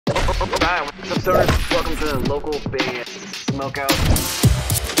Alright, what's up, stoners? Welcome to the local band Smokeout.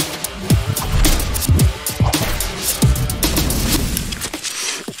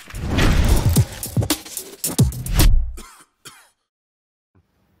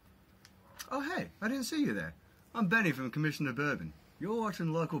 Oh hey, I didn't see you there. I'm Benny from Commissioner Bourbon. You're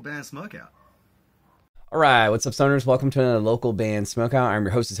watching local band Smokeout. Alright, what's up, stoners? Welcome to another local band Smokeout. I'm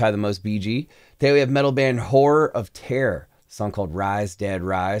your host, is High the Most BG. Today we have metal band Horror of Terror. A song called Rise, Dead,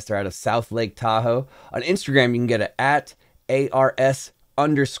 Rise. They're out of South Lake Tahoe. On Instagram, you can get it at ARS_Mortis_.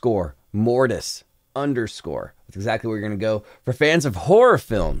 That's exactly where you're going to go for fans of horror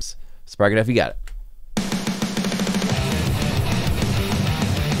films. Spark it up if you got it.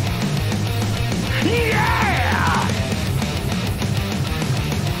 Yeah!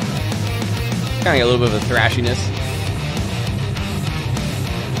 Kind of got a little bit of a thrashiness.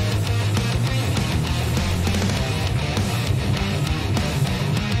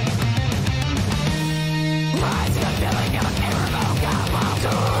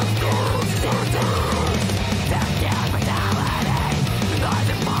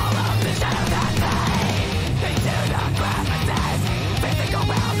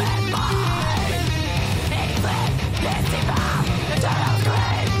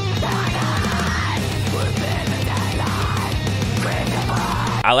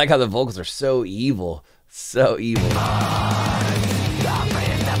 I like how the vocals are so evil. So evil.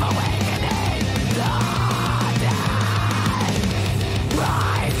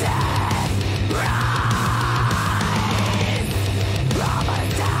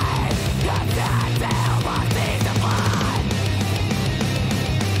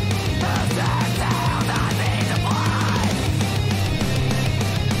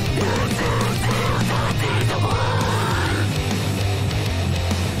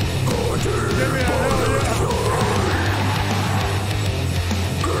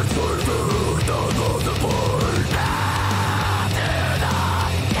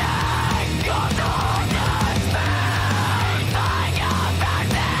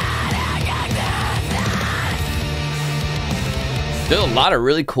 There's a lot of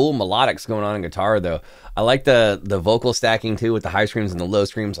really cool melodics going on in guitar, though. I like the vocal stacking, too, with the high screams and the low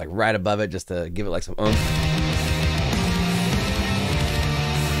screams, like, right above it, just to give it, like, some oomph.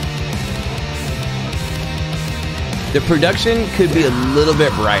 The production could be a little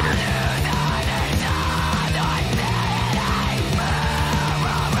bit brighter.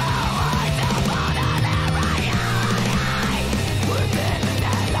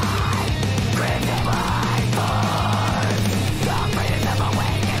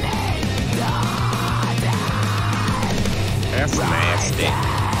 That's nasty.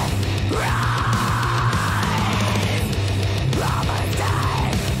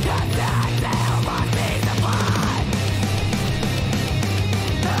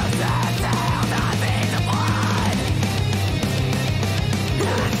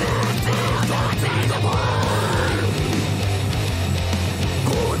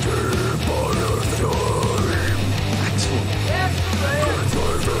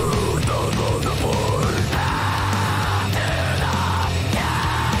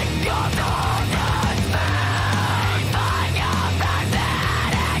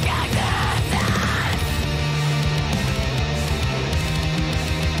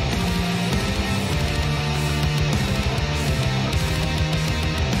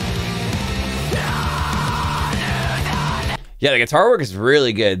 Yeah, the guitar work is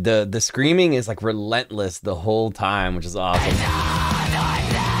really good. The screaming is like relentless the whole time, which is awesome.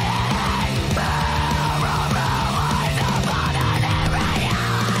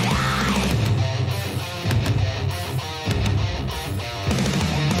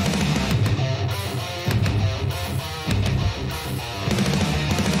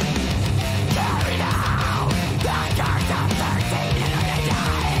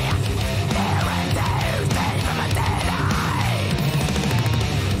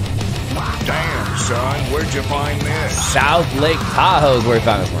 Son, where'd you find this? South Lake Tahoe is where we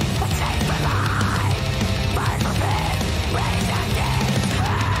found this one.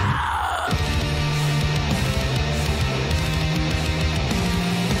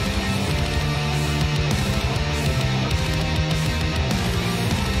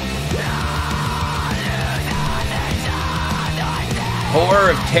 Horror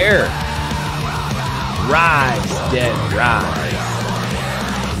of Terror. Rise, Dead, Rise.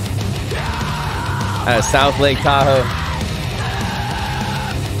 Out of South Lake Tahoe.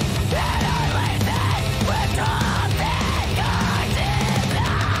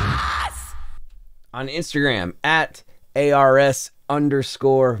 On Instagram at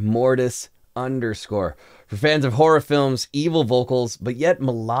ARS_Mortis_. For fans of horror films, evil vocals, but yet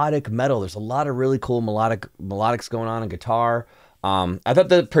melodic metal. There's a lot of really cool melodics going on guitar. I thought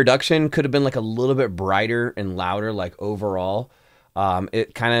the production could have been like a little bit brighter and louder, like overall.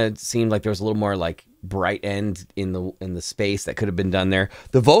 It kind of seemed like there was a little more like bright end in the space that could have been done there.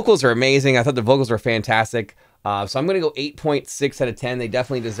 The vocals are amazing. I thought the vocals were fantastic. So I'm going to go 8.6 out of 10. They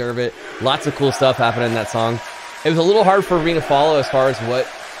definitely deserve it. Lots of cool stuff happening in that song. It was a little hard for me to follow as far as what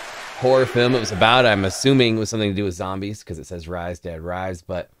horror film it was about. I'm assuming it was something to do with zombies because it says Rise, Dead, Rise.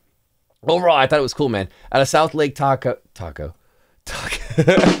 But overall, I thought it was cool, man. Out of South Lake South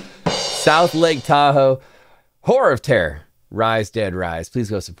Lake Tahoe, Horror of Terror. Rise, Dead, Rise. Please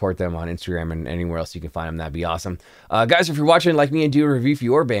go support them on Instagram and anywhere else you can find them. That'd be awesome. Guys, if you're watching, like me and do a review for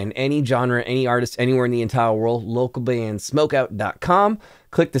your band, any genre, any artist, anywhere in the entire world, localbandsmokeout.com.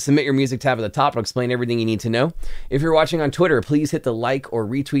 Click the Submit Your Music tab at the top. It'll explain everything you need to know. If you're watching on Twitter, please hit the like or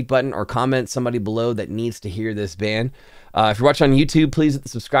retweet button or comment somebody below that needs to hear this band. If you're watching on YouTube, please hit the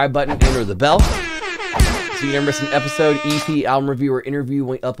subscribe button and or the bell, so you never miss an episode, EP, album review, or interview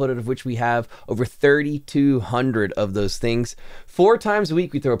when we uploaded, of which we have over 3,200 of those things. 4 times a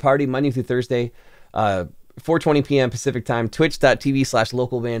week, we throw a party, Monday through Thursday, 4:20 p.m. Pacific time,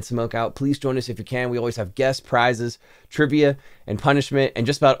 twitch.tv/localbandsmokeout. Please join us if you can. We always have guest prizes, trivia, and punishment, and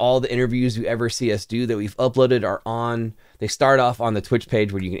just about all the interviews you ever see us do that we've uploaded are on. They start off on the Twitch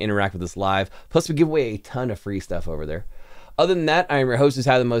page where you can interact with us live. Plus, we give away a ton of free stuff over there. Other than that, I am your host, who's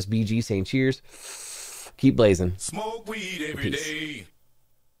had the most BG, saying cheers. Keep blazing. Smoke weed every day.